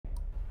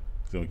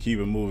So keep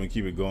it moving,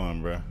 keep it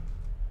going, bro.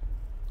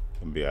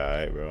 Gonna be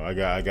alright, bro. I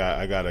gotta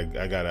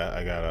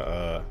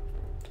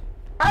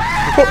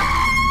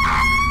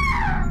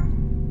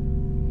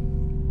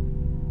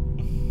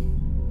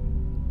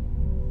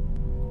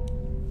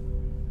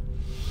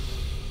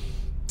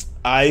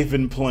I've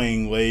been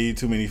playing way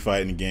too many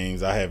fighting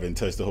games. I haven't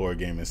touched a horror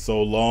game in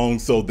so long,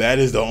 so that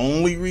is the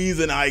only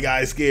reason I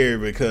got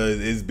scared,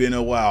 because it's been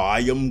a while. I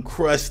am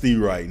crusty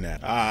right now.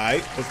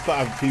 Alright, what's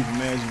poppin', people,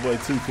 man? It's your boy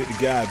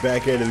ToothPickThaGod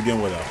back at it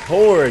again with a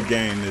horror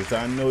game this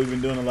time. I know we've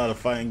been doing a lot of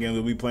fighting games,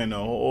 but we playing a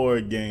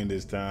horror game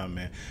this time,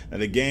 man. Now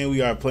the game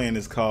we are playing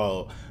is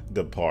called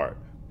Depart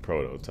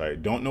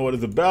Prototype. Don't know what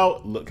it's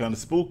about. Look kind of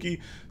spooky.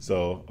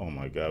 So, oh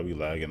my god, we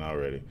lagging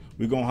already.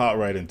 We gonna hop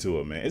right into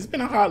it, man. It's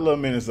been a hot little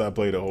minute since I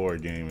played a horror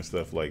game and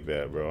stuff like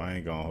that, bro. I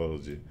ain't gonna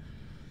hold you.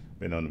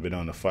 Been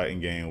on the fighting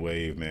game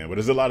wave, man. But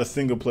there's a lot of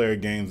single player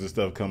games and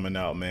stuff coming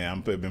out, man.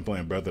 I've been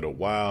playing Breath of the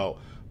Wild.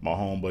 My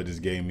homeboy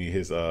just gave me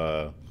his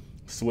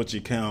Switch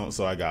account,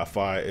 so I got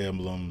Fire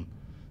Emblem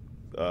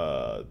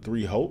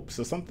Three Hopes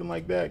or something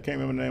like that. Can't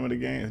remember the name of the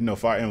game. No,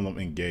 Fire Emblem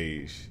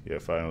Engage. Yeah,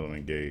 Fire Emblem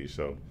Engage.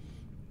 So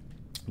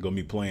gonna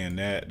be playing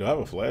that. Do I have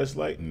a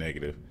flashlight?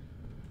 Negative.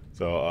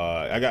 So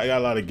I got a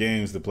lot of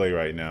games to play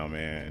right now,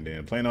 man. And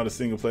then playing all the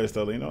single player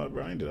stuff. You know what,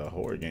 bro? I did a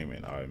horror game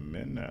in our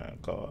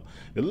midnight call.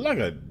 It looked like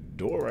a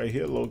door right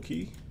here, low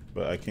key,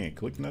 but I can't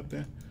click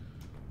nothing.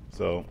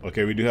 So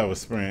okay, we do have a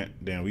sprint.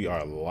 Then we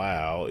are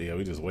loud. Yeah,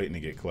 we just waiting to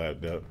get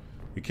clapped up.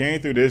 We came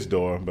through this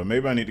door, but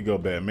maybe I need to go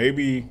back.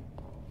 Maybe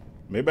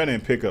I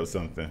didn't pick up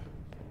something.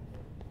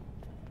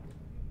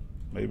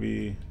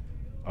 Maybe.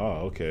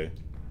 Oh, okay.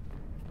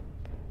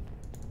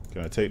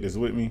 Can I take this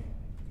with me?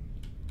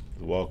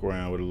 Walk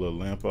around with a little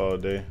lamp all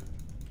day.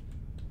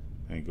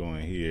 And go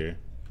in here.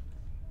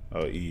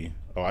 Oh, E.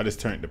 Oh, I just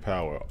turned the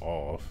power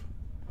off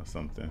or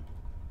something.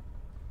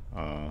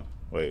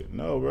 Wait,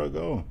 no, bro,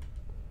 go.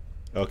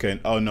 Okay,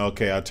 oh no,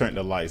 okay, I turned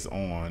the lights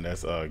on.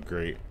 That's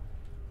great.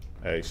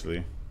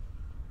 Actually.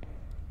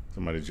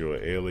 Somebody drew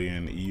an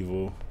alien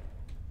evil.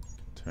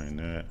 Turn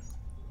that.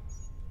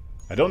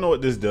 I don't know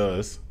what this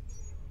does,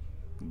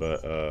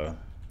 but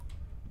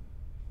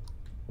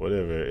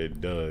whatever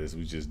it does,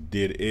 we just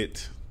did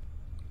it.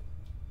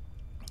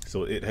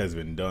 So it has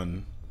been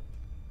done.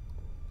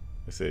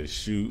 It says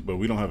shoot, but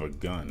we don't have a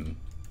gun.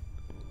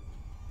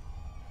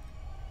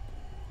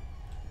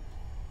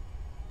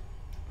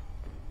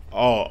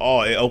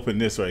 Oh, it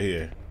opened this right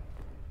here.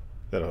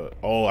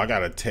 Oh, I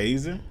got a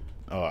taser?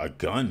 Oh, a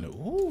gun.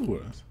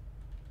 Ooh.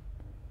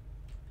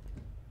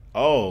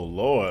 Oh,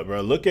 Lord,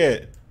 bro. Look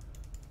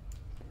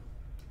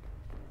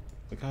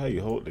how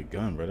you hold the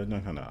gun, bro. That's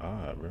not kind of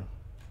odd, bro.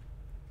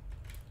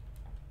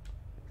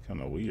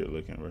 Kind of weird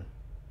looking, bro.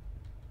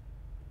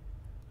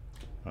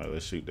 All right,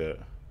 let's shoot that.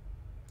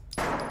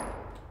 Wow,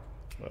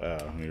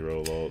 let me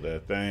roll out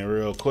that thing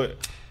real quick.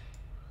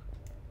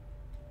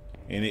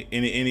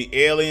 Any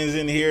aliens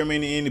in here?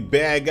 Any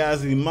bad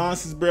guys, any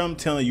monsters, bro? I'm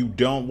telling you,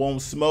 don't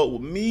want smoke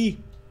with me.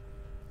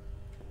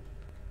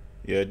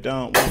 Yeah,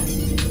 don't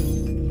want.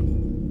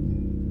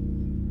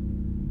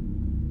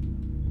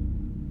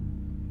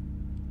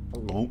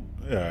 All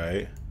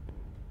right.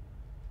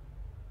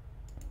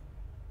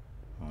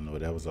 I don't know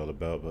what that was all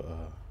about, but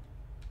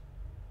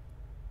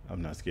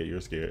I'm not scared.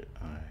 You're scared.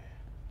 All right.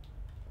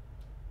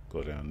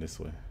 Go down this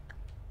way.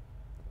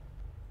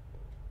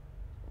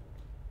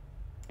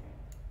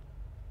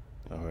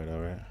 All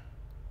right.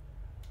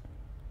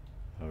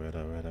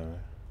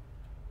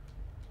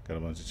 Got a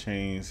bunch of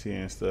chains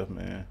here and stuff,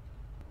 man.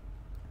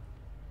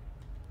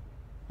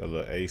 Got a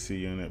little AC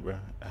unit, bro.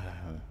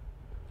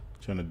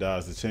 Trying to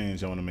dodge the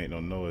chains. I don't want to make no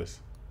noise.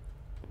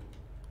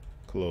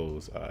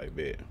 Close. All right,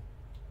 bet.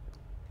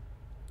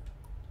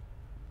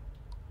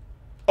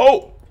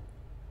 Oh!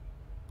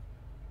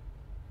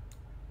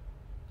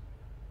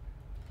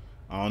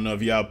 I don't know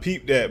if y'all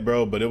peeped that,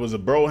 bro, but it was a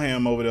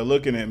broham over there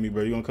looking at me,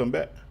 bro. You gonna come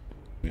back?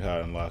 We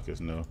hide and lock us,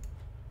 no.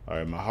 All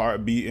right, my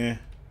heart beating.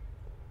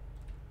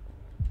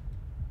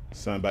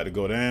 Something about to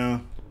go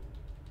down.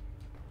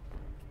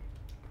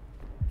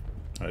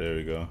 All right, there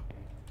we go.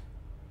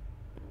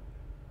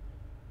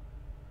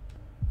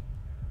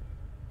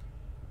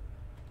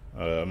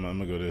 I'm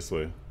gonna go this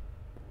way.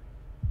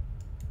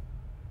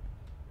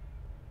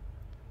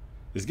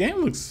 This game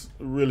looks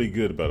really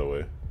good, by the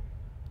way.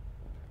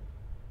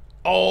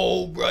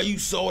 Oh, bro, you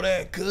saw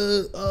that,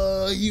 cuz.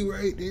 You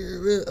right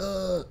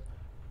there,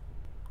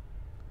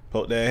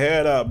 poke that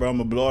head out, bro. I'm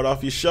gonna blow it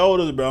off your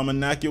shoulders, bro. I'm gonna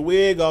knock your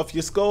wig off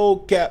your skull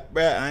cap,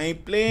 bro. I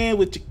ain't playing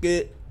with you,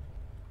 good.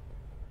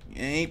 I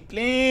ain't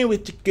playing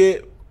with you,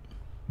 good.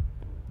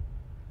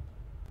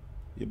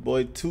 Your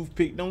boy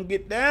Toothpick don't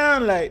get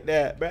down like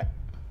that, bro.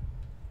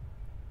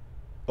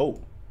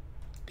 Oh,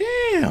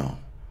 damn.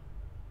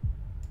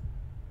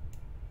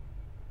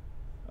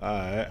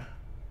 Alright.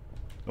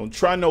 Don't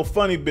try no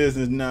funny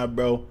business now,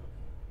 bro.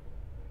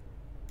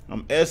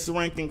 I'm S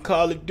rank in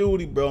Call of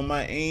Duty, bro.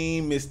 My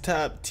aim is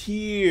top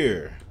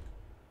tier.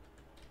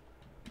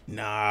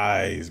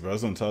 Nice, bro.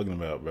 That's what I'm talking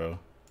about, bro.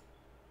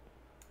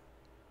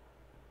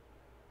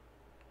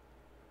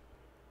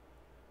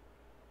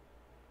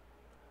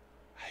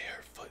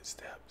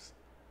 footsteps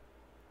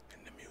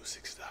and the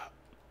music stopped.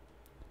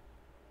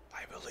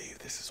 I believe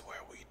this is where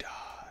we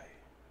die.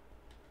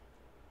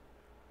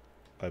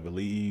 I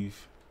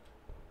believe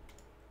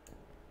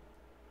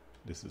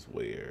this is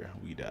where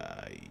we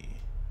die.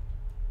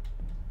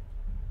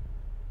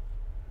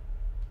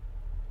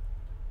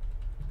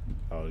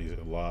 Oh, these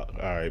are locked.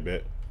 All right,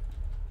 bet.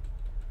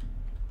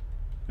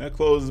 That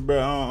closes,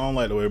 bro. I don't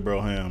like the way bro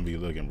Ham be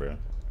looking, bro.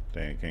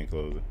 Dang, can't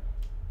close it.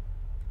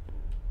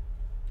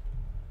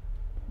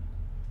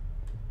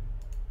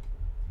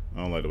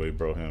 I don't like the way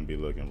bro Ham be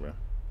looking, bro.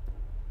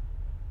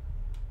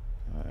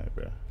 All right,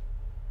 bro.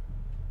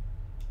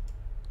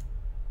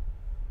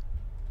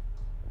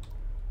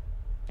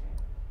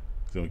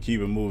 So keep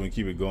it moving,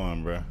 keep it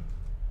going, bro.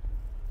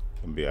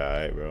 Gonna be all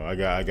right, bro. I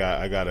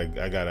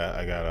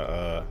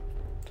gotta.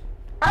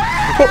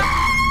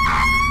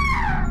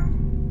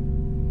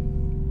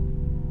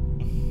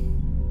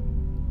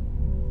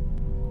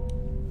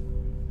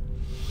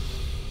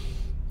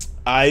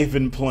 I've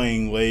been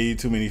playing way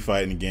too many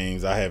fighting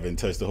games. I haven't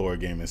touched a horror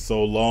game in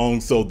so long,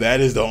 so that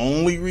is the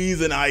only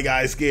reason I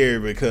got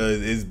scared,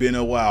 because it's been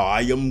a while. I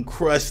am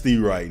crusty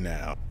right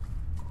now.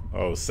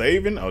 Oh,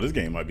 saving? Oh, this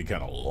game might be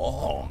kind of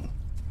long.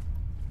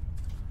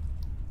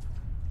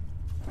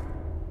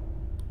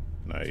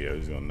 Nah, yeah,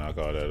 just gonna knock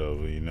all that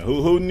over. You know,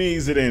 who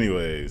needs it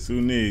anyways? Who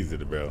needs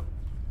it, bro?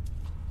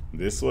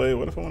 This way?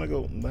 What if I want to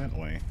go that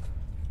way?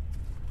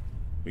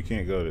 We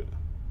can't go to.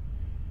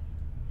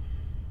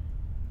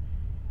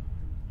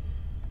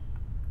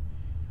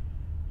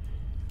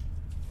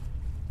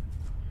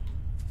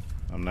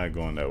 I'm not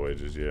going that way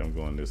just yet. I'm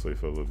going this way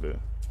for a little bit.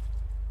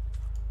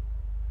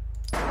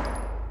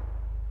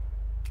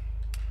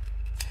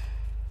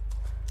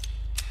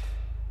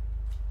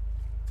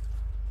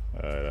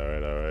 All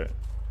right.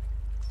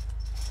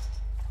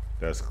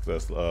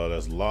 That's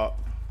locked.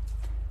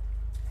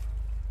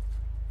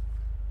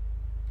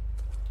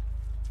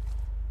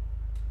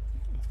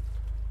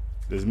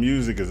 This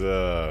music is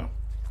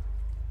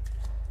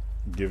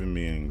giving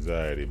me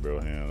anxiety,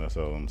 bro. Ham. That's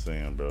all I'm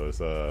saying, bro.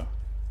 It's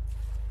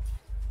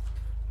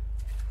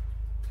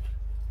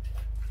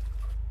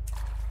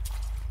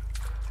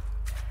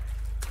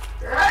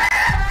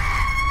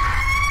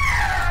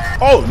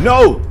Oh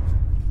no!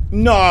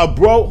 Nah,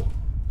 bro.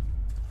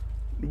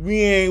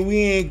 We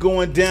ain't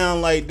going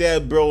down like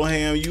that, bro.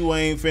 Ham, you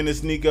ain't finna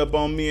sneak up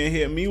on me and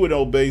hit me with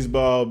no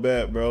baseball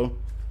bat, bro.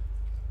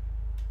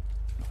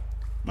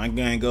 My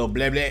gun go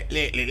blah blah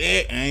blah blah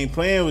blah. I ain't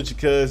playing with you,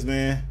 cuz,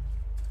 man.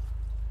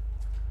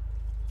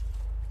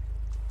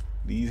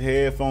 These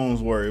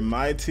headphones work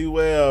mighty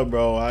well,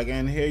 bro. I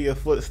can hear your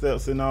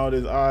footsteps in all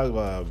this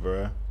agua,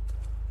 bro.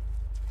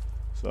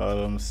 That's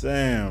all I'm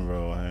saying,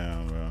 bro.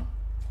 Ham, bro.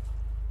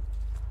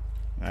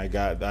 I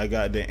got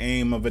the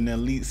aim of an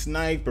elite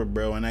sniper,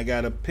 bro, and I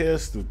got a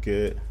pistol,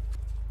 kid.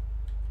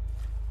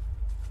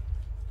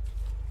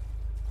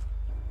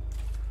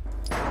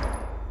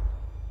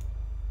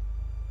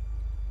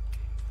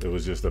 It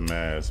was just a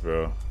mask,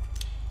 bro.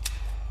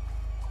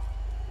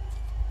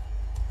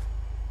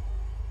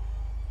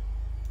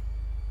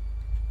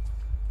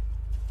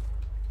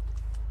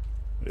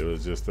 It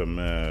was just a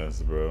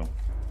mask, bro.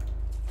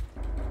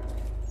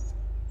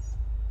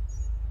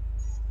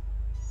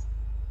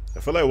 I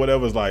feel like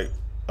whatever's like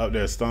up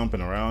there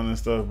stomping around and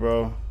stuff,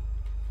 bro.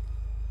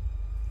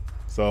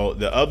 So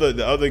the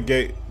other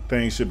gate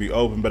thing should be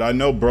open, but I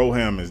know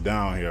Broham is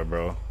down here,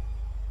 bro.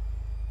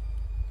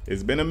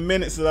 It's been a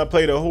minute since I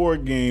played a horror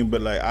game,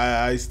 but like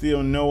I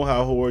still know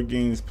how horror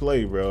games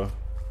play, bro.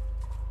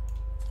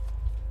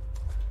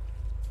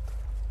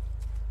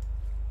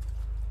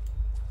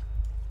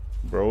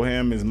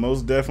 Broham is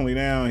most definitely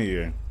down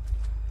here.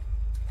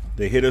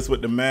 They hit us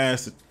with the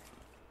mask.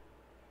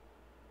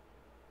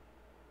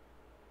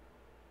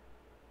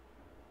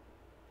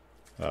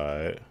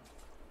 Alright.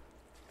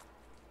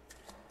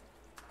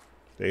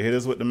 They hit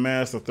us with the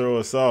mask to throw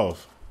us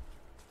off.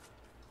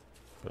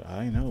 But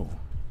I know.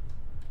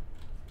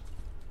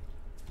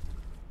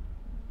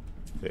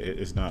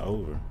 It's not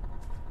over.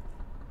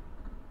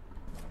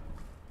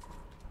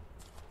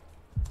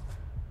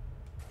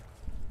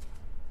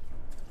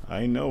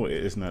 I know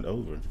it's not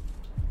over.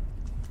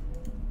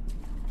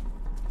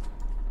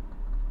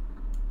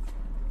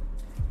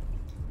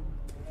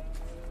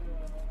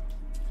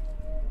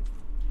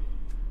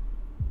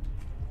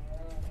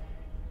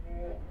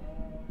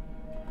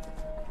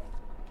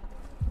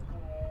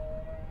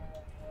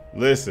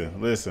 Listen.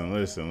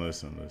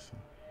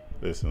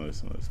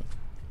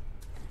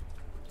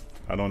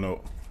 I don't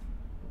know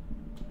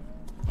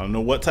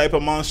what type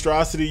of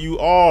monstrosity you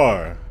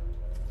are,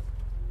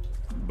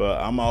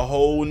 but I'm a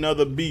whole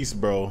nother beast,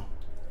 bro.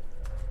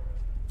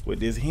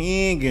 With this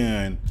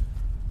handgun,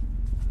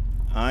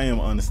 I am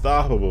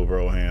unstoppable,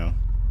 bro. Ham.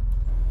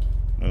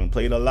 I done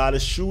played a lot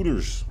of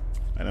shooters.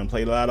 I done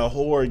played a lot of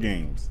horror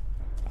games.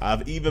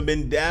 I've even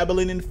been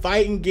dabbling in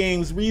fighting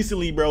games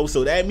recently, bro.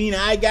 So that means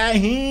I got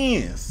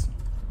hands.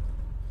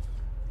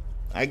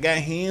 I got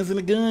hands in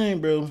the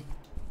gun, bro.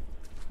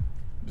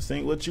 This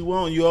ain't what you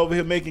want. You over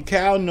here making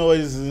cow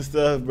noises and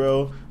stuff,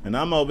 bro. And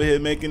I'm over here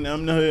making,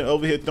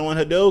 over here throwing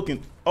Hadouken.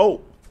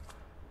 Oh.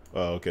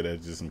 Oh, okay,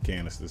 that's just some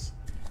canisters.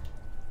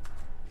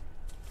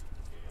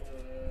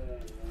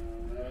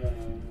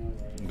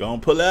 Gonna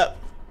pull up.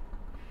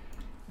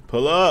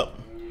 Pull up.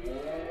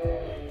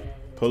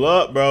 Pull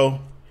up, bro.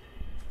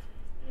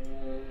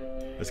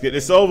 Let's get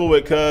this over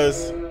with,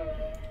 cuz.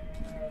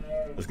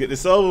 Let's get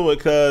this over with,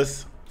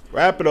 cuz.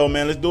 Rapido,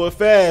 man. Let's do it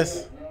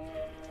fast.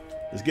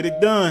 Let's get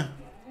it done.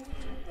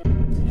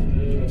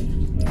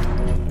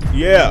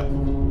 Yeah.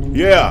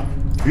 Yeah.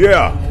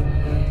 Yeah.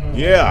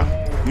 Yeah.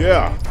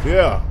 Yeah.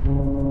 Yeah.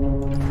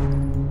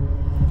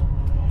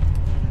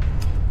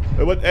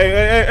 Hey, what? Hey,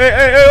 hey, hey,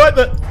 hey, hey, what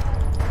the?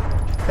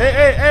 Hey,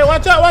 hey, hey,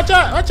 watch out, watch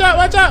out, watch out,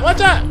 watch out,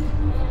 watch out.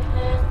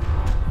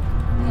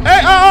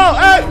 Hey, oh,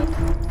 hey.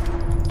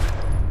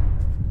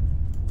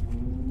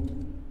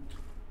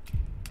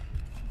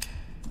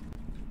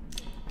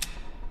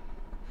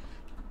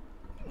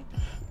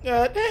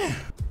 God damn.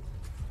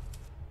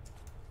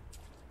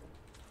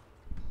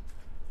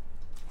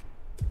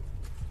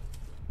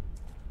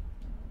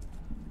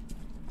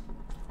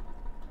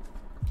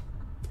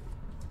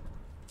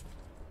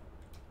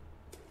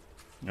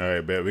 All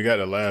right, bet we got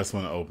the last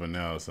one open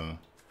now, so.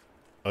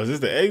 Oh, is this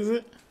the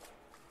exit?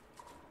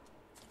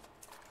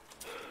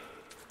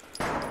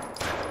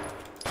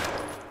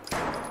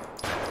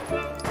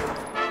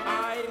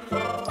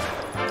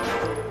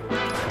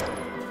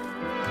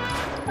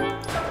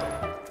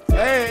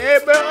 Hey,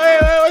 bro, hey,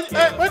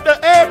 what the,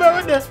 hey, bro,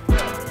 what the?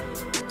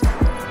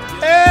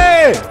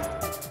 Hey,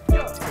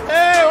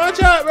 hey,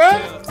 watch out, bro.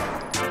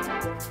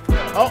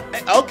 Oh,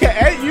 okay,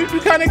 hey, you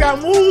kind of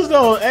got moves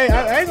though. Hey,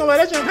 I ain't gonna lie,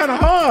 that shit kind of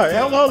hard. Hey,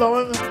 hold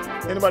on,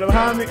 anybody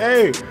behind me?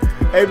 Hey,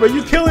 bro,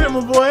 you killing it,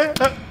 my boy.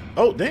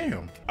 Oh,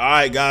 damn. All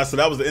right, guys, so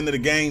that was the end of the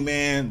game,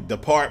 man. The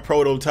part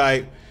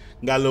prototype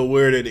got a little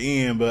weird at the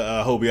end, but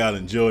I hope y'all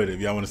enjoyed it.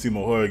 If y'all want to see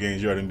more horror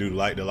games, you already do the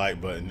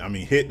like button. I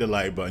mean, hit the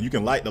like button. You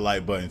can like the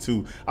like button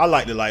too. I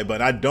like the like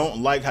button. I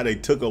don't like how they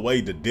took away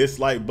the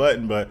dislike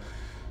button, but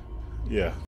yeah.